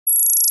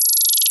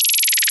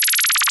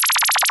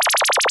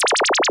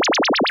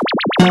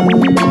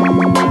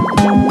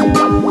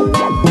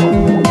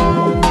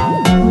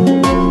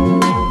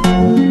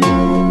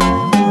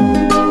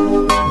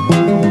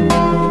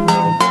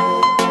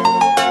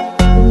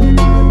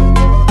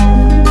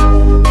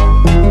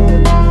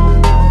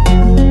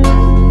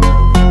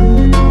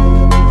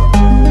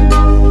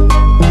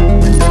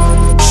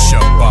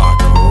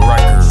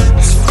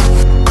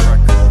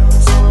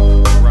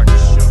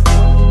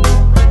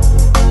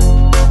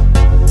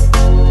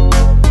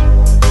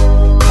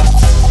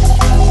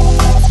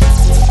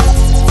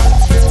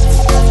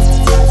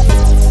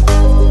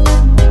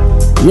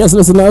Yes,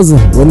 listeners,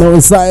 we're now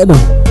inside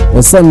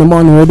the Sunday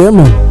morning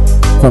Riddim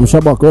from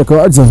Shabach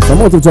Records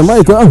from out of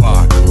Jamaica.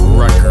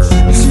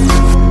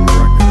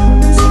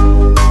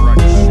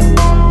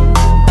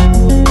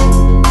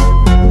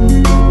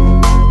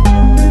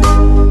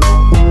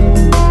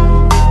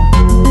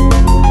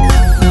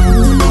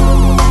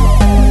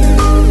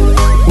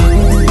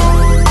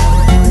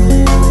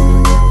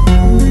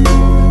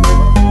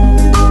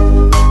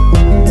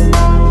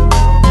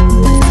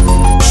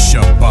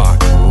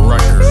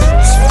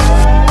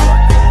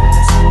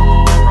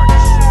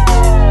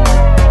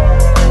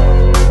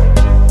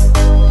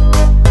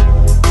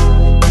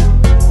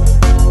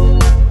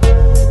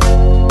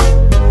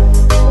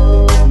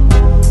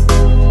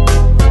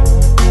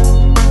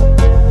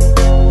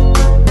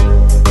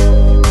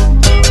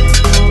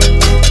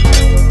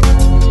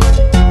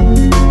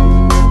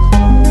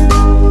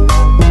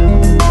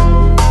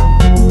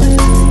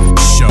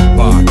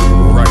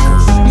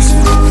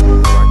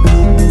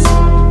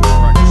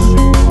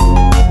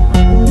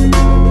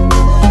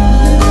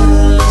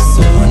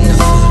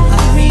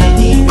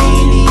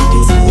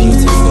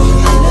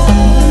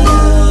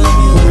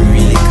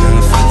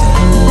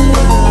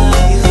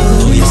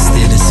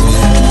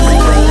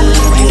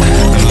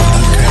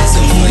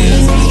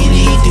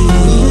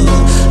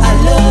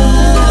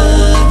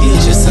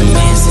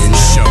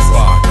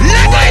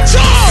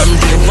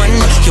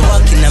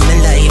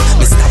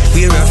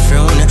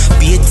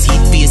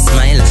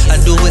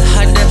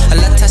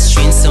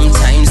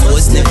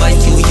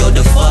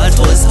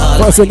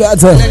 Also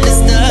got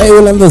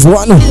A-Will on this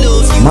one,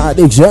 My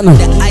Addiction. The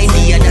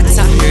idea that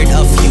I heard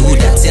of you,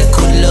 that you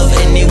could love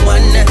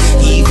anyone,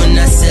 even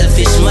a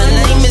selfish man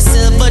like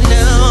myself, but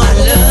now I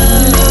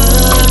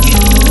love you,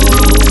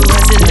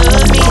 cause you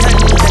love me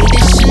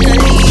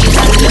unconditionally.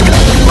 I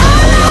love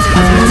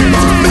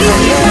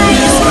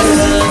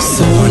you,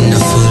 so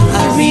wonderful,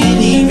 I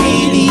really,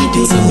 really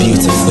do, so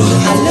beautiful,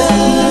 I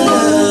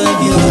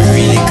love you, I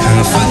really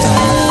can't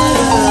fathom.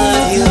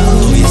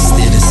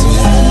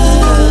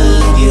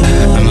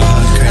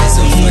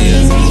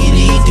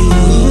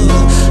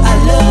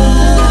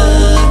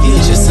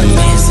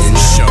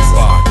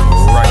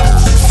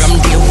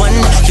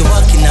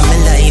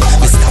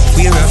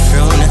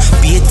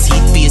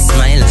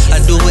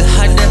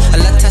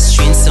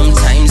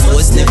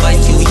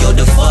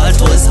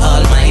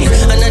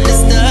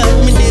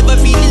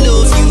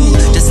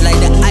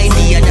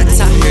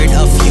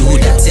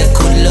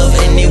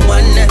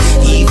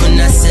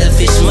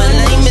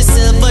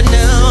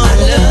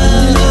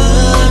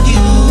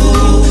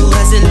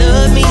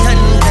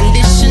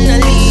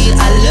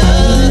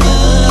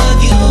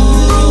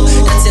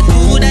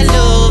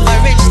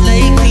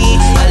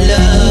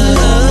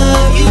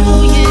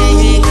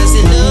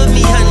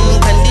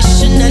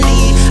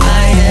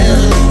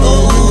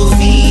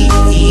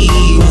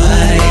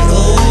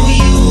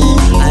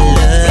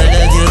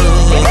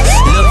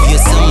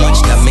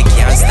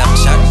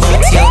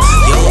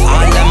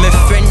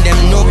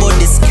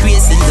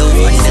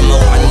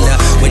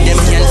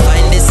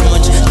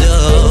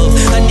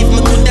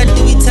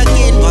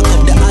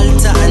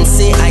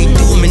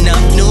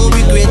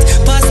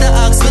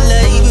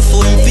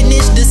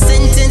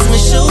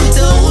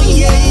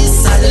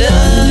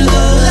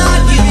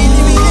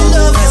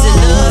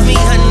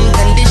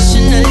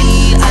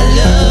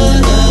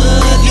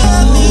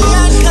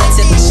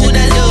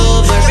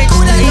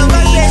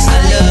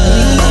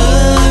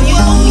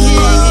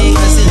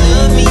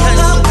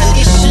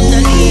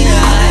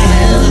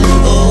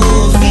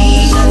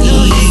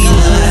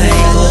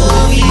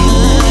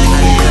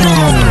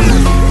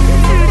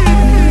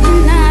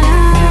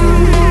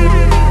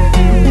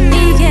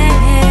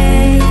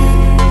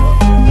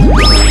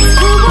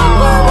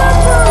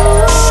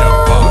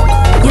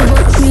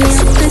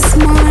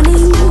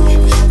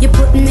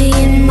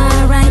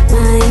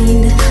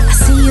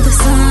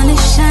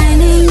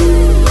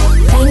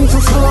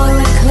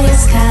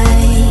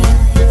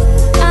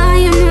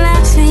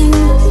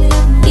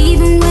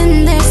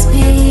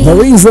 The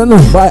Reason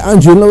by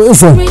Andrew Lewis.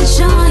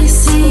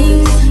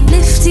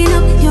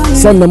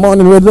 Sunday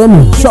morning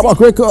Riddim, Shabach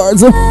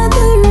Records.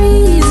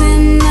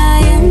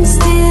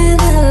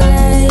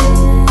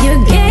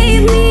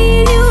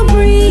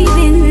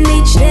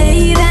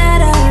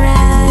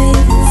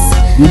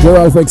 DJ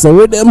Ralph X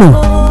Riddim.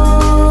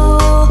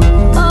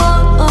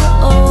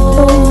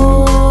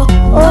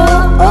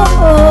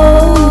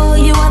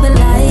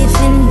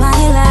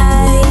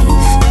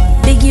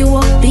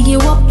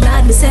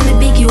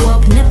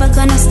 Never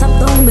gonna stop,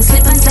 don't be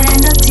slip and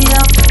slide up to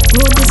you.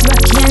 Road is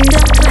rocky and the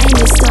climb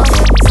is tough.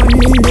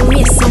 Running the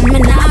race and me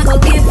not go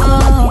give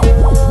up.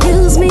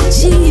 Use me,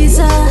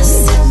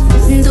 Jesus,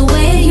 the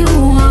way you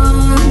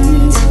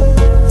want.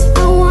 I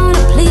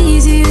wanna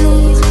please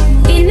you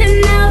in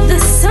and out the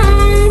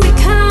song,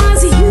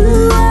 because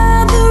you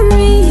are the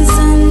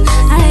reason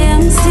I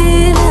am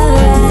still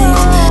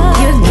alive.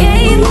 You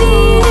gave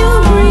me new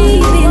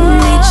breathing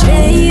each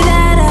day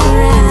that I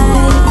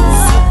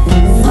rise.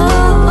 Oh,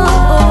 oh,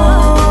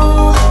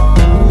 oh,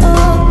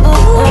 oh, oh,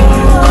 oh, oh.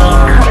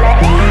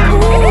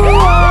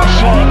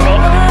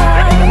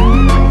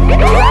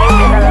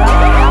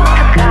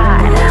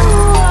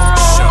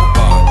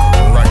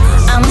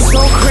 I'm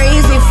so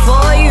crazy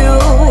for you.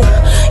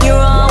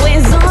 You're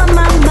always on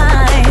my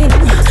mind.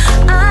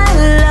 I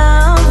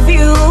love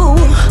you.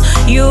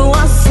 You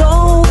are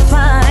so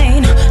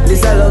fine.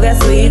 This a love that's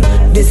sweet.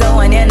 This a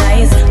one you're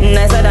nice.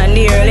 Nicer than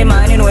the early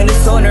morning when the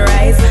sun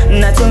rise.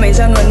 Not to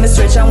mention when me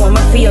stretch and when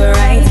me feel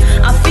right.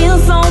 I feel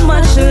so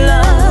much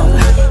love.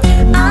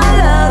 I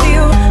love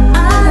you.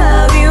 I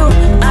love you.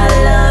 I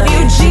love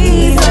you,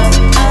 Jesus.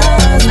 I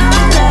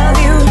love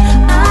you.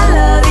 I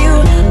love you.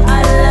 I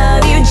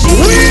love you,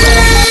 Jesus.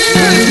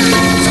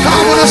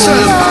 Come on,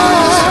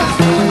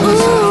 yourself.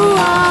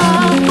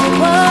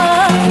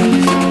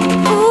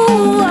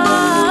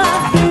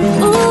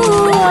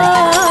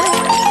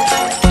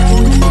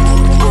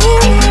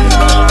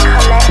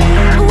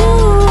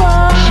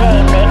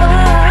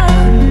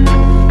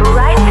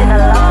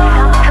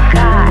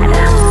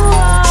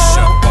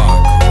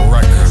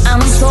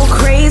 I'm so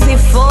crazy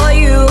for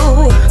you.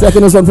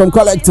 Taking this one from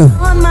Collector.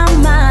 On my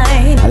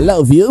mind. I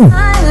love you.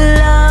 I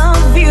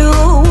love you.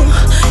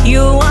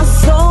 You are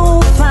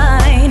so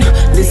fine.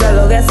 This a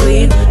love that's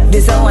sweet.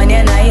 This a one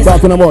you're nice.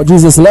 Talking about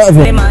Jesus' love.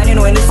 The morning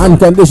when the sun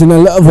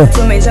Unconditional love.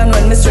 to mention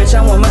when me stretch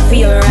and when me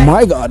feel right.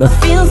 My God. I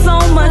feel so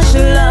much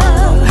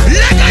love.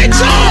 Let I I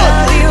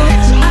love you.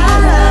 I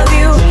love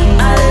you.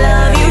 I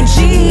love you,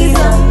 Jesus.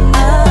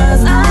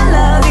 I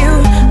love you.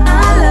 I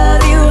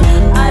love you.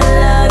 I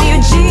love you,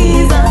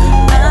 Jesus.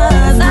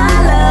 I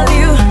love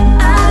you.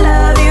 I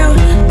love you.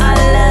 I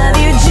love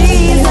you,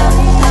 Jesus.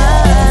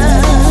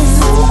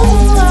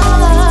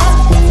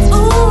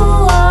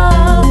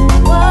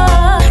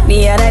 The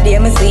other day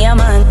me see a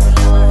man.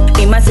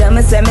 He must tell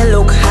me say me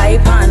look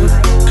hype on.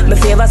 Me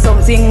favor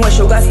something with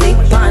sugar stick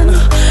pan.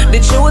 The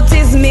truth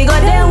is me go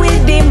there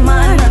with the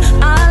man.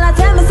 All I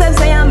tell myself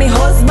say I'm me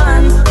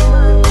husband.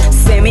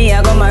 Say me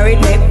I go married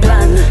me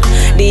plan.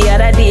 The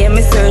other day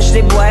me search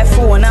the boy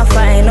phone and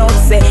find out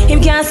say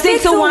him can't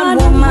stick to one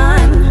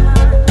woman.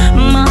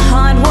 My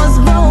heart was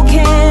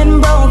broken,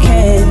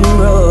 broken,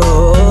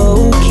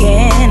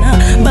 broken.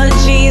 But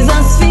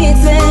Jesus fix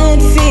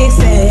it, fix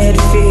it,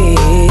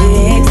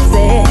 fix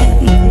it.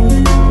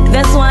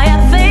 That's why I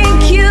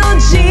thank you,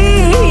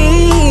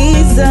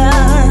 Jesus.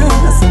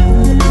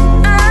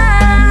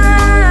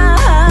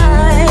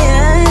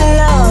 I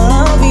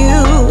love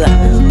you.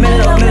 Me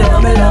love, me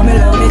love, me love, me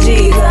love me,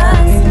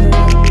 Jesus.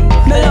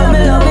 Me love, me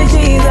love me,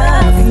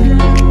 Jesus.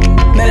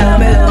 Me love,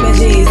 me love me,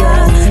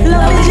 Jesus.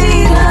 Love me,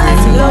 Jesus.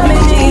 Love me,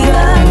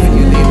 Jesus.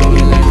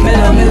 Me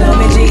love, me love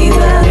me,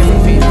 Jesus.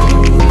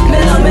 Me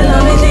love, me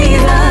love me,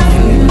 Jesus.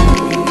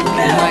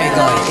 Me love, me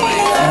love me,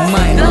 Jesus.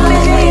 My Love me,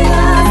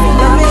 Jesus.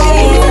 Love me,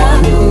 Jesus.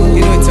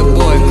 You know it's a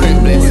boy, Craig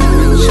Bliss.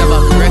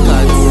 Shabach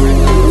Records.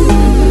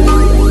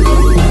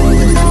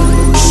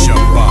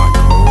 Shabach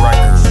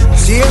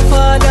Records. Dear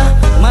Father,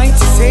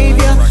 mighty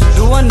Savior,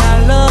 the one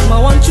I love, my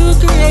one true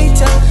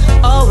creator,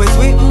 always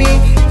with me,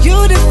 you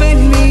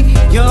defend me,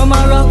 you're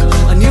my rock,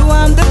 on you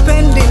I'm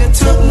depending. You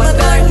took my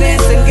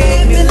darkness and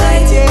gave me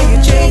light, yeah, you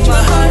changed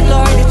my heart,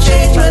 Lord, you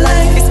changed my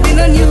life. It's been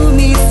a new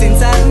me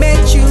since I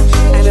met you,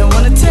 and I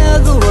wanna tell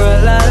the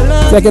world I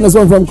love you. Taking this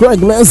one from Craig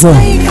Bliss.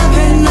 Take a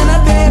pen and a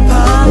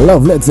paper,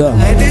 Love letter.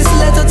 write this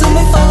letter to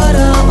my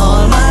father.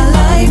 All my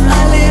life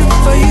I live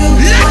for you.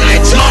 Let I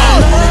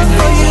talk. Love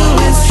for you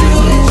is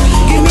true.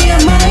 Give me a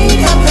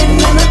mic, a pen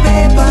and a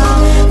paper.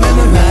 Let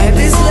me write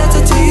this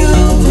letter to you.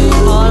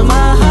 All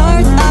my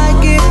heart I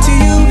give to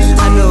you.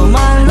 I know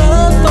my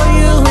love for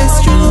you is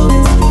true.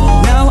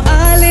 Now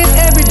I live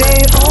every day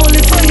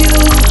only for you.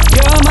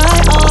 You're my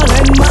all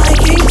and my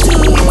king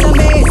too. It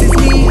amazes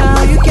me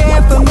how you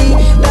care for me,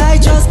 die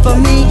just for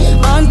me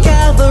on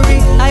Calvary.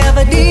 I have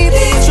a deep,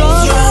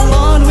 strong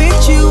bond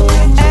with you.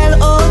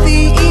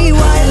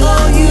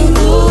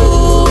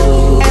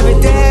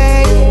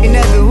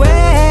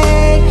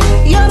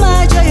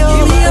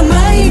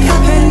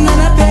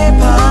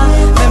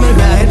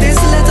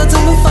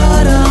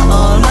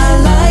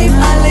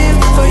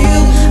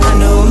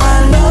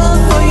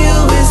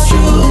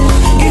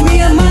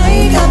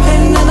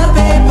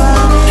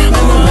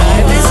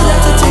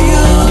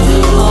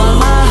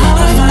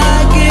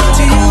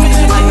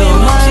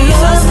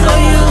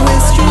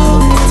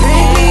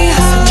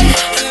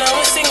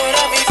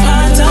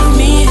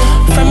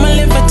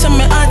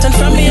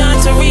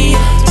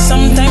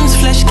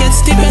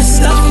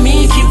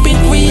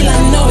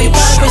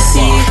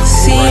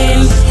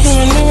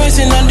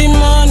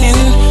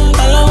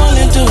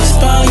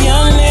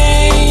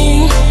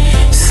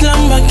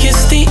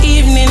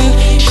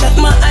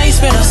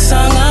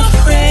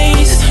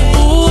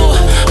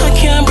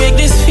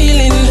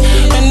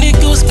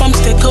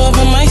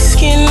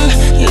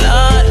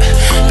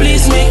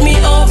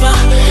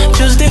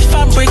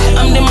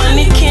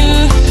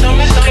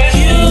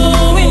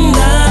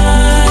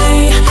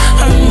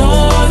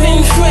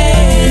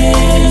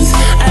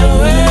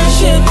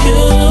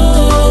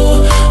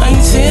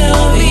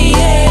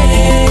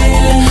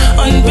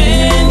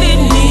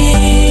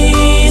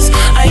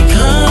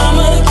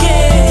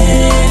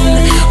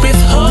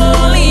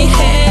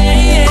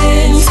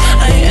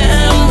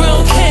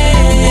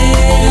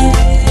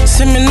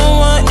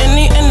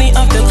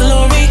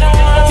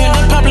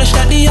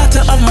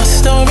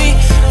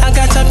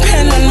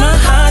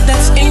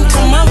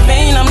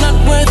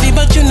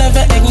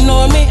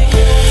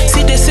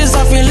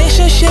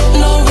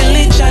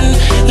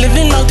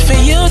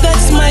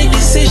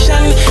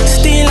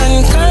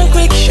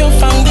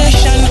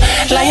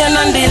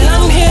 and the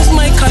lamb, here's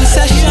my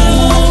concession.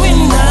 You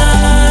and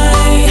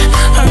I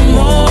are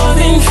more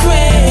than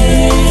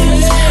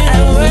friends. I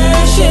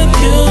worship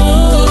you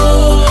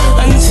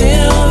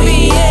until the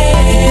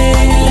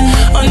end.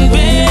 On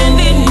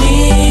bended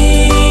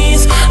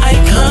knees, I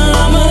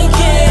come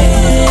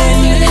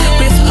again.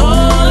 With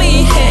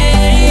holy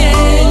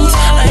hands,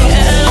 I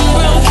am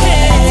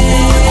broken.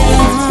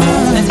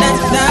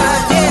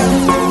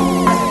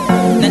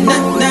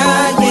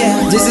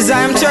 This is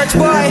I am church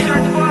boy.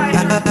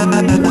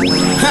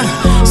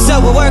 So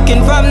we're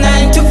working from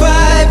 9 to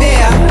 5,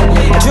 yeah.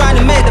 Trying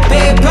to make the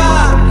paper,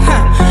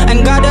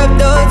 and got up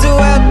those who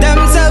help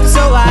themselves,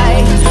 so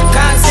I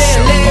can't stay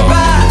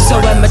labor. So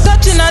when me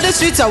touching on the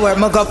streets, I wear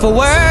my go for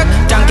work.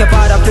 Thank you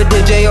Father for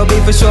the J.O.B.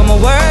 for show my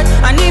word.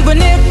 And even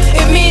if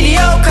it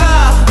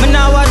mediocre, me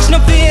now watch no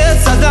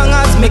face, as long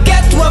as me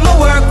get what me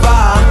work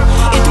for.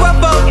 It was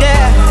out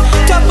there,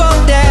 tough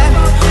out there,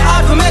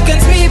 hard for making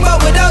speed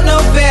but without no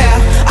fear.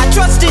 I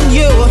trust in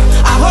you,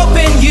 I hope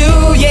in you,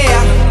 yeah.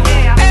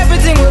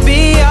 Everything will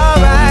be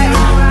alright,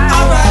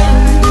 alright,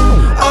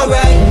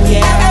 alright,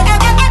 yeah.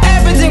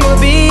 Everything will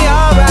be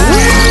alright.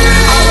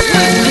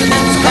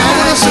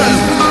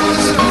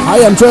 I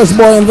am church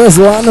boy in this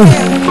one.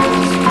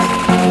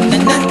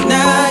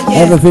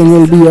 Everything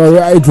will be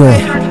alright.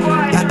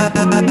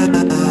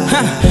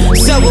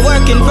 So we're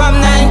working from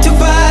 9 to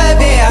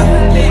 5, yeah.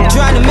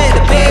 Trying to make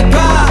the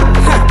paper,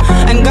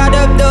 and got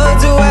up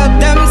those who help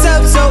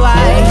themselves, so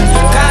I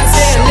can't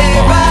stay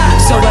labor.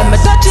 So when me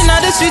touching on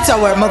the streets, I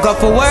wear my go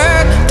for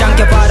work. Thank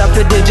you Father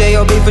for the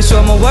J.O.B. for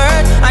show my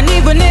word. And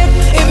even if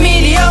it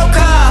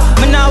mediocre,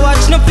 me now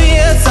watch no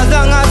face, as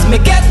long as me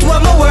get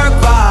what me work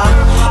for.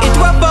 It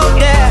was out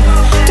there,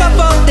 tough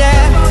out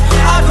there,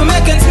 hard for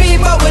making speed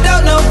but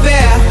without no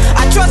fear.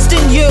 I trust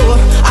in you,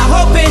 I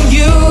hope in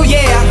you,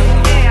 yeah.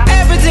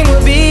 Everything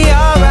will be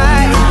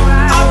alright,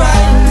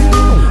 alright,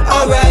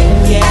 alright,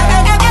 yeah.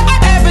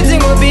 Everything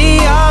will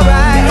be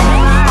alright,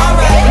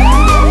 alright,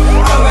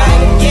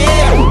 alright,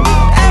 yeah.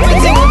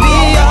 Everything will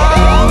be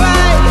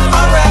alright,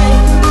 alright,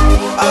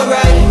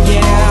 alright,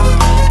 yeah.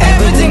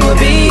 Everything will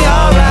be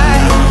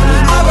alright,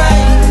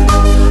 alright,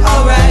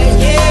 alright,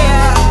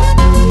 yeah.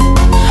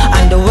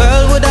 And the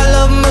world would I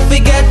love me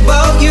forget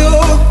about you.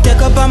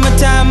 Take up all my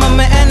time and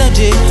my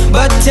energy,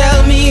 but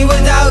tell me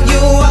without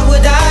you what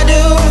would I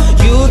do?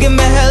 You give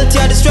me health,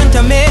 you're the strength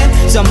of me.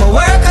 So I'ma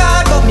work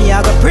hard, but me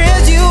I gotta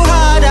praise you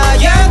harder.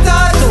 Your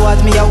thoughts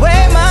towards me are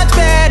way much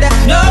better.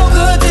 No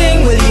good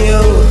thing with you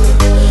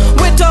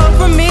withhold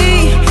from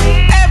me.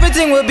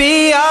 Everything will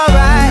be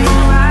alright,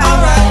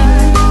 alright,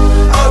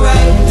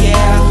 alright,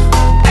 yeah.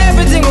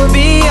 Everything will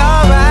be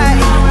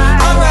alright,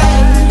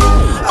 alright,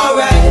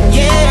 alright,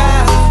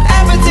 yeah.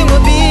 Everything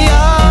will be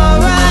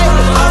alright,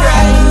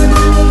 alright,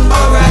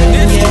 alright,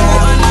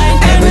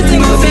 yeah.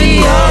 Everything will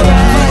be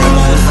alright.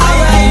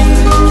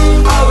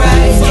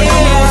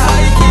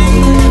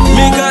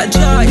 Me got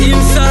joy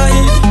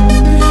inside,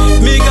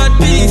 me got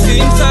peace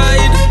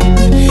inside.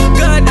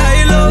 God,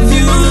 I love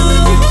you,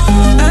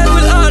 I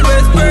will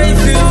always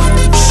praise you.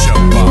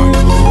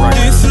 Shabach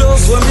This record.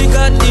 love what me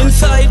got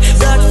inside,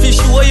 that fish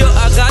where you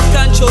I got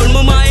control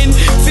my mind.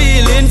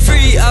 Feeling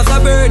free as a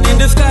bird in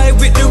the sky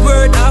with the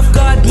word of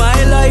God. My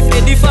life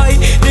edify,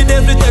 the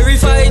devil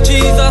terrify,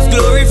 Jesus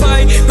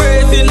glorify.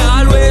 Praising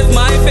always,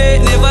 my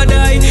faith never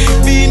die.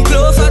 Being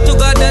closer to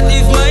God, that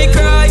is my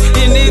cry.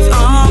 In his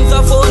arms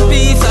I found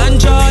peace and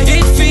joy.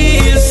 It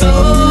feels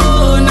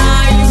so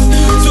nice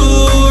to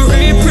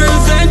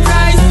represent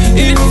Christ.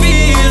 It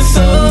feels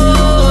so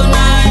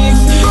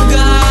nice.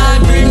 God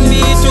bring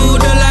me to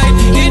the light.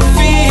 It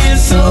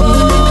feels so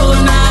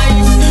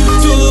nice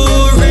to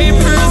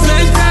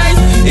represent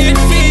Christ. It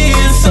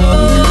feels so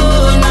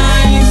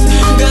nice.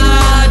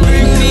 God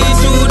bring me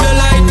to the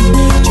light.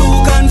 True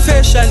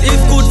confession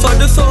is good for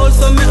the soul,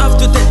 so me have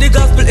to take the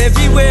gospel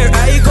everywhere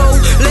I go.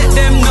 Let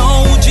them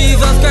know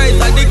Jesus Christ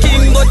is the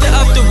King, but they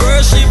have to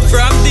worship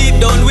from deep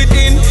down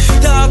within.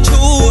 Talk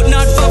truth,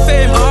 not for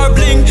fame or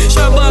bling.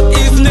 Shabach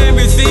his name,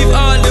 receive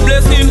all the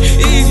blessing.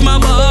 He's my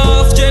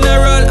boss,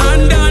 general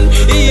and done.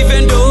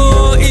 Even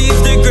though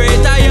he's the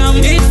great I am,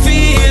 it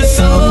feels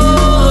so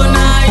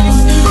nice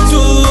to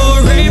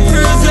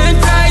represent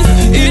Christ.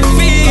 It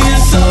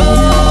feels so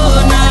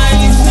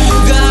nice.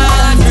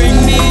 God bring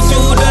me to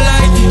the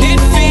light.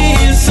 It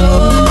feels so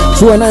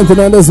 219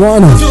 on this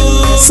one.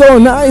 So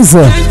nice.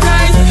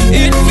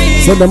 It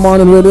feels Sunday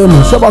morning with him.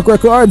 Shabach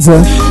Records.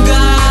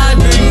 God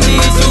bring me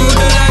to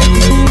the light.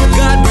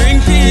 God bring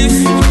peace.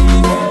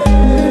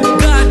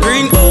 God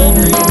bring hope.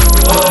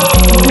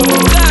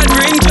 God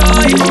bring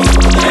joy.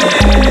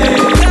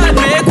 God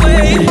make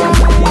way.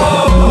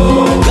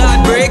 God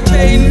break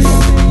chains.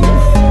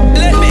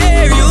 Let me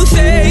hear you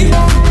say,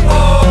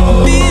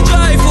 be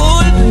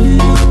joyful.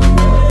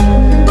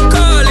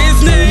 Call his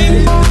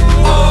name.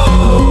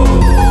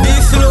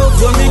 This love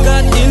what me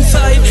got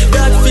inside,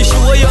 that fish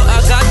where you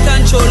I got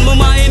control my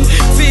mind.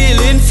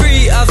 Feeling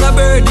free as a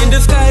bird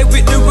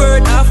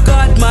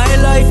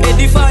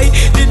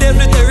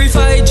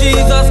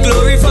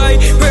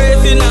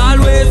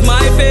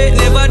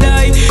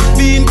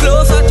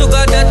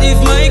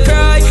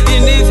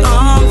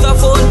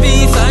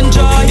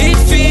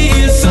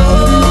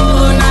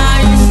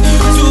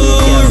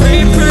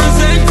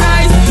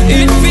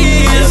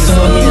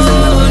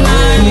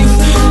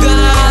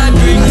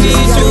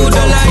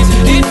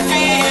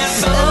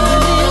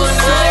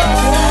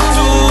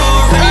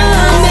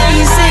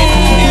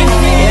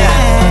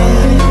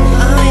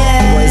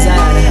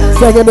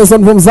I get this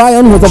one from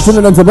Zion with the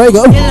Trinidad and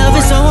Tobago. Your love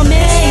is so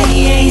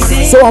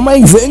amazing. So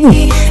amazing.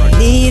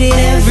 Need it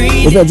every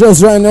day. If you're just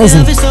joining us,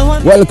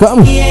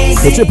 welcome to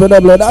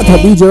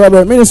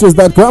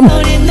www.djrobertministries.com.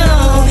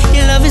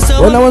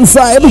 We're now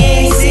inside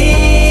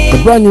the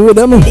brand new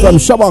rhythm from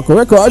Shabach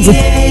Records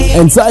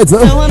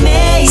entitled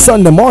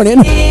Sunday Morning.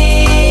 I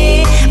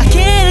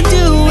can't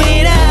do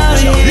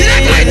without you.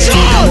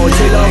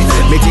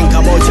 Me think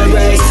about your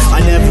grace,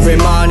 and every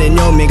morning,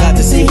 yo, me got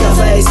to see your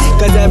face.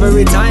 Cause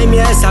every time,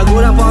 yes, I go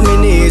up on my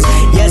knees.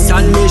 Yes,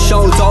 and me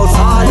shout out,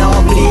 Father,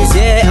 please,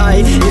 yeah,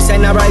 you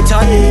send it right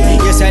on me,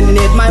 you sending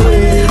it my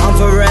way. I'm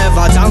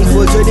forever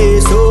thankful to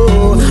this,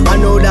 oh, I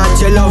know that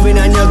your loving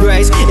and your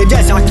grace, it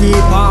just I keep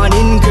on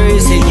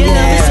increasing. Your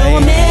love is so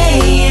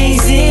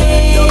amazing.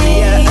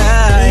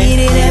 Need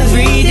it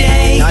every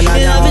day. Your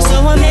love is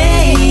so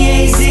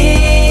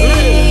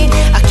amazing.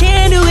 I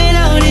can't do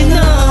without it,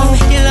 no.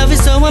 Your love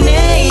is so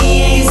amazing.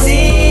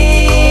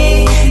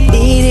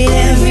 Need it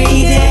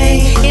every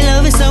day. Your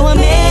love is so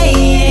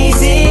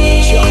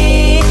amazing.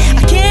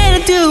 I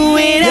can't do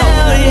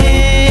without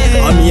it.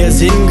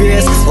 Amazing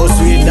grace, oh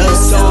sweet the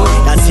song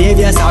that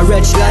saviors are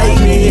wretch like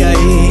me,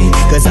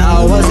 cause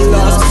I was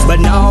lost, but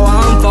now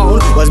I'm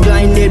found. Was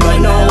blinded, but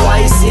now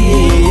I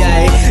see,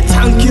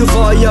 Thank you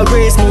for your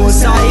grace,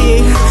 Most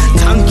High.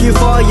 Thank you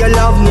for your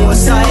love,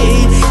 Most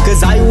High.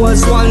 Cause I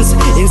was once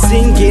in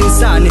sinking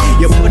sand.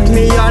 You put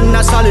me on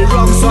a solid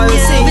rock, so I'll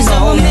sing Your love is so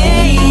now.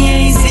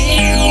 amazing.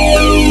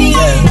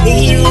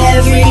 Need it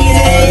every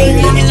day.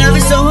 Your love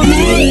is so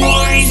amazing.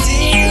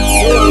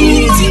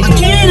 I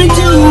can't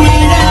do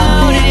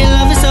without it. Your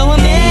love is so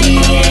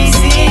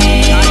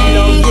amazing. I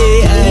love you,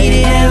 Need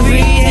it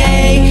every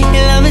day.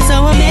 Your love is so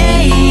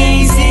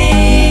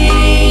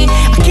amazing. I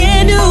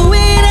can't do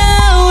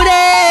without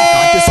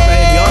got to it.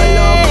 spread your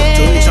love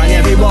to each and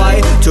every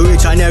boy, to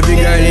each and every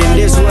girl in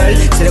this world.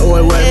 Say the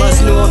whole world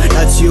must know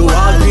that you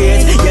are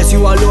great. Yes, you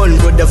alone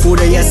put the food,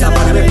 yes,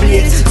 upon my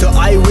plate. So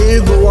I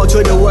will go out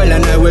to the world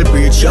and I will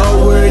preach your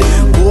word.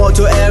 Go out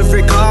to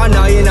every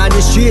corner in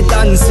the street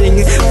and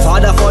sing.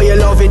 Father, for your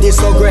love, it is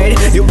so great.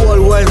 The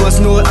whole world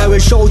must know, I will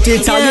shout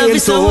it Your love again.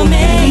 is so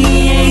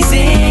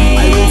amazing.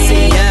 I will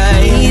sing,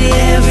 Need it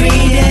every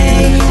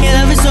day. Your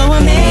love is so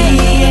amazing.